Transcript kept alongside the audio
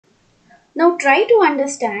Now try to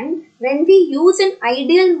understand, when we use an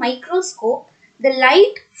ideal microscope, the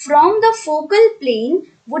light from the focal plane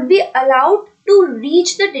would be allowed to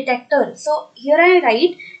reach the detector. So here I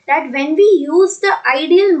write that when we use the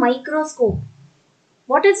ideal microscope,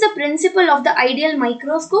 what is the principle of the ideal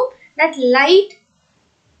microscope? That light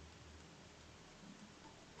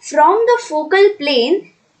from the focal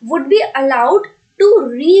plane would be allowed to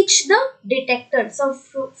reach the detector. So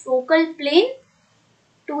focal plane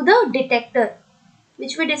to the detector,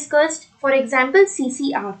 which we discussed, for example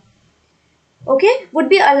CCR, okay, would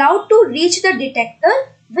be allowed to reach the detector,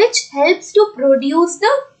 which helps to produce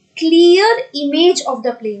the clear image of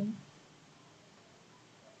the plane.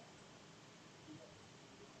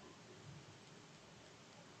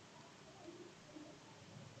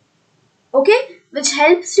 Okay, which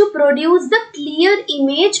helps to produce the clear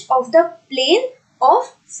image of the plane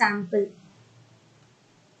of sample.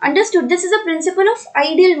 Understood? This is a principle of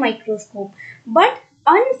ideal microscope. But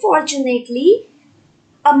unfortunately,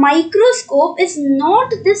 a microscope is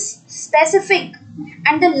not this specific,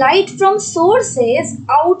 and the light from sources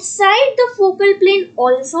outside the focal plane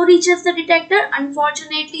also reaches the detector.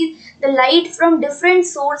 Unfortunately, the light from different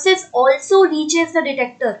sources also reaches the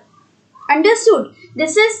detector. Understood?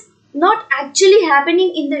 This is not actually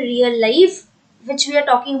happening in the real life, which we are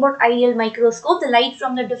talking about ideal microscope. The light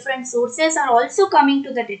from the different sources are also coming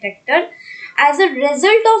to the detector, as a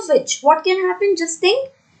result of which what can happen? Just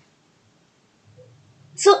think.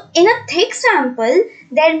 So in a thick sample,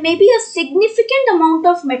 there may be a significant amount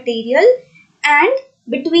of material and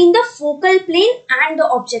between the focal plane and the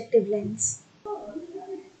objective lens.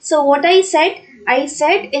 So what I said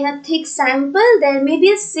in a thick sample, there may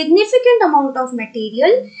be a significant amount of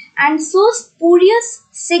material and so spurious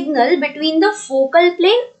signal between the focal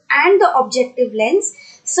plane and the objective lens.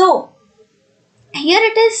 So here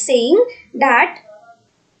it is saying that,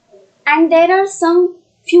 and there are some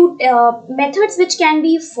few methods which can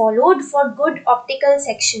be followed for good optical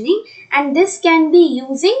sectioning, and this can be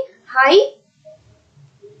using high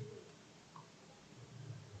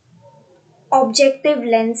objective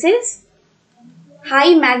lenses,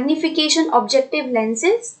 high magnification objective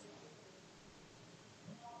lenses.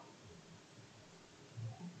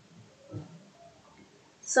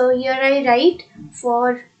 So here I write,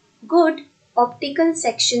 for good optical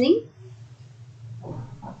sectioning,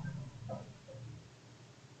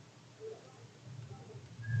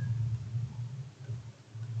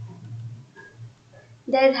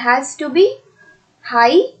 there has to be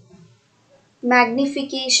high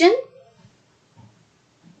magnification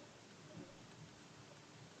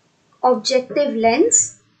objective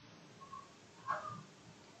lens.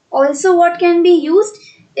 Also what can be used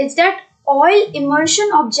is that oil immersion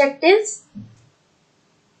objectives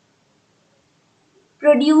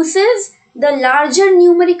produces the larger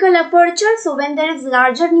numerical aperture. So when there is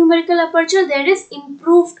larger numerical aperture, there is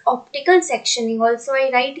improved optical sectioning. Also I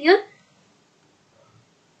write here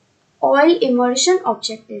oil immersion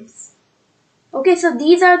objectives. Okay, so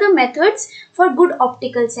these are the methods for good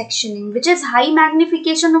optical sectioning, which is high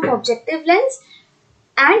magnification of objective lens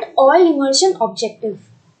and oil immersion objective.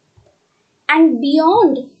 And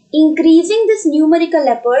beyond increasing this numerical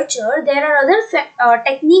aperture, there are other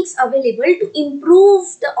techniques available to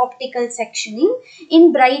improve the optical sectioning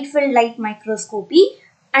in bright field light microscopy.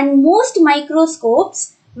 And most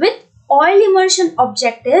microscopes with oil immersion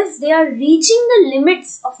objectives, they are reaching the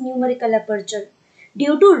limits of numerical aperture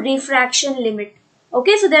due to refraction limit.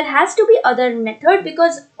 Okay, so there has to be other method,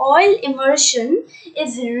 because oil immersion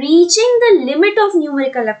is reaching the limit of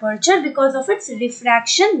numerical aperture because of its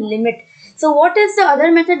refraction limit. So what is the other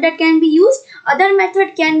method that can be used? Other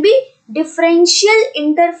method can be differential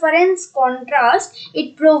interference contrast.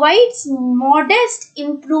 It provides modest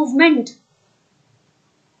improvement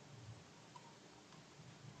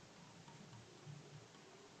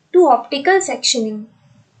to optical sectioning.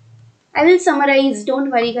 I will summarize,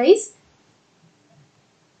 don't worry guys.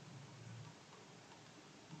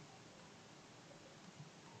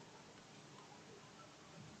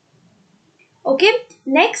 Okay,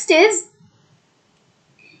 next is,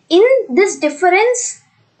 in this differential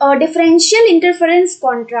interference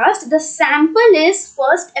contrast, the sample is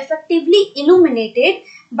first effectively illuminated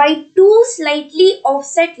by two slightly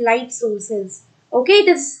offset light sources. Okay, it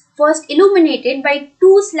is first illuminated by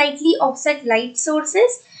two slightly offset light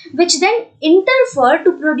sources, which then interfere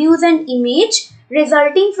to produce an image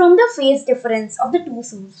resulting from the phase difference of the two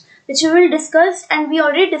sources, which we will discuss, and we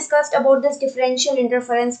already discussed about this differential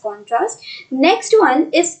interference contrast. Next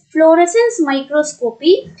one is fluorescence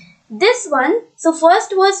microscopy. This one, so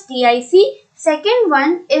first was DIC, second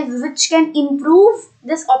one is which can improve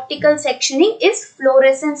this optical sectioning is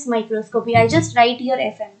fluorescence microscopy. I just write here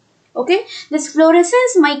FM. Okay, this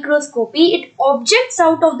fluorescence microscopy, it objects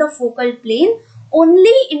out of the focal plane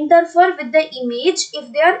only interfere with the image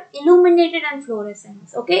if they are illuminated and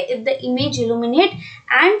fluorescence. Okay, if the image illuminate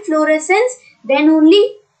and fluorescence, then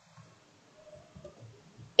only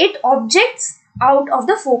it objects out of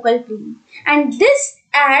the focal plane, and this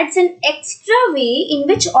adds an extra way in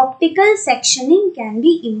which optical sectioning can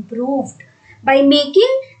be improved by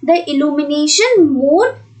making the illumination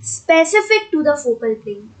more specific to the focal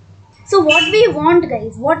plane. So what we want,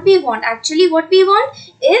 guys, what we want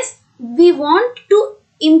is we want to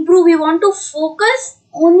improve, we want to focus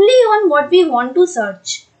only on what we want to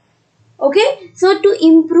search. Okay, so to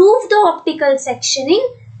improve the optical sectioning,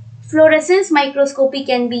 fluorescence microscopy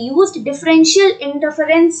can be used, differential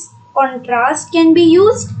interference contrast can be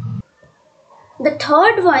used. The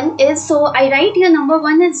third one is, so I write here number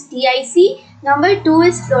 1 is TIC, number 2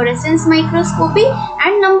 is fluorescence microscopy,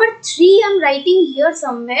 and number 3 I'm writing here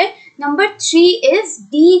somewhere, number 3 is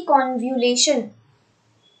deconvolution.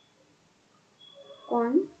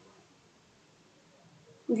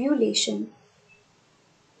 Convolution.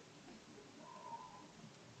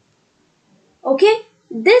 Okay,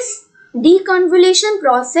 this deconvolution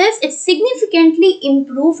process, it significantly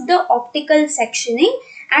improved the optical sectioning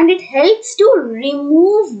and it helps to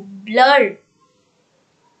remove blur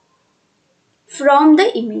from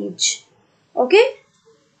the image. Okay.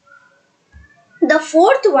 The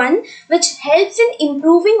fourth one, which helps in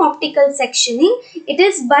improving optical sectioning, it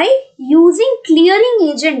is by using clearing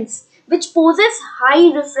agents which poses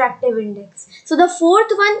high refractive index. So the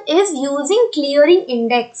fourth one is using clearing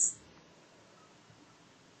index.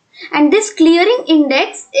 And this clearing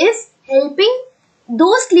index is helping,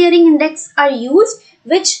 those clearing index are used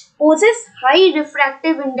which poses high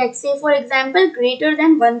refractive index, say for example greater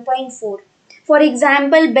than 1.4. For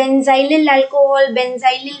example, benzylyl alcohol,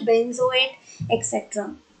 benzylyl benzoate,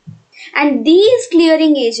 etc. And these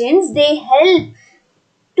clearing agents, they help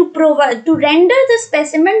to render the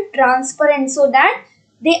specimen transparent so that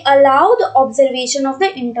they allow the observation of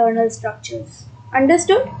the internal structures.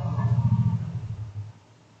 Understood?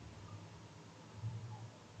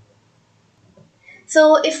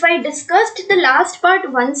 So if I discussed the last part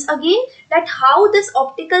once again, that how this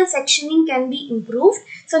optical sectioning can be improved.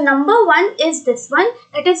 So number 1 is this one,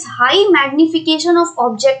 that is high magnification of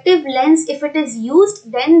objective lens. If it is used,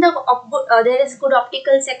 then there is good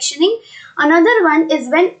optical sectioning. Another one is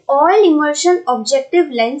when all immersion objective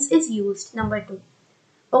lens is used, number 2.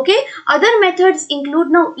 Okay, other methods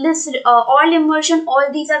include, now list all immersion, all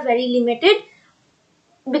these are very limited,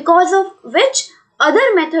 because of which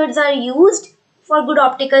other methods are used for good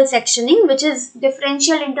optical sectioning, which is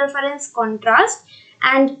differential interference contrast,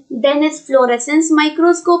 and then is fluorescence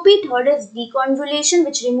microscopy, third is deconvolution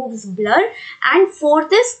which removes blur, and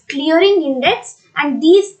fourth is clearing index, and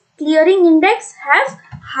these clearing index have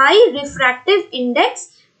high refractive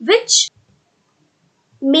index which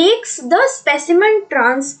makes the specimen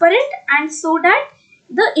transparent and so that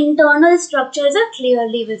the internal structures are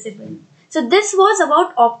clearly visible. So this was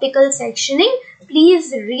about optical sectioning.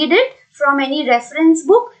 Please read it from any reference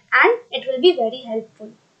book and it will be very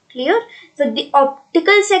helpful. Clear? So the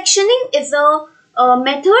optical sectioning is a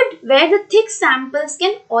method where the thick samples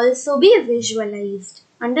can also be visualized.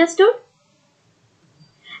 Understood?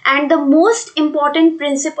 And the most important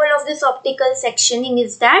principle of this optical sectioning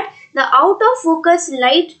is that the out of focus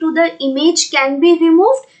light to the image can be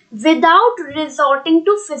removed without resorting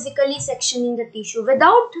to physically sectioning the tissue.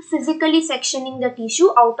 Without physically sectioning the tissue,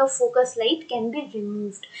 out of focus light can be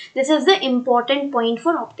removed. This is the important point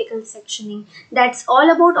for optical sectioning. That's all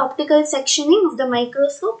about optical sectioning of the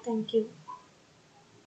microscope. Thank you.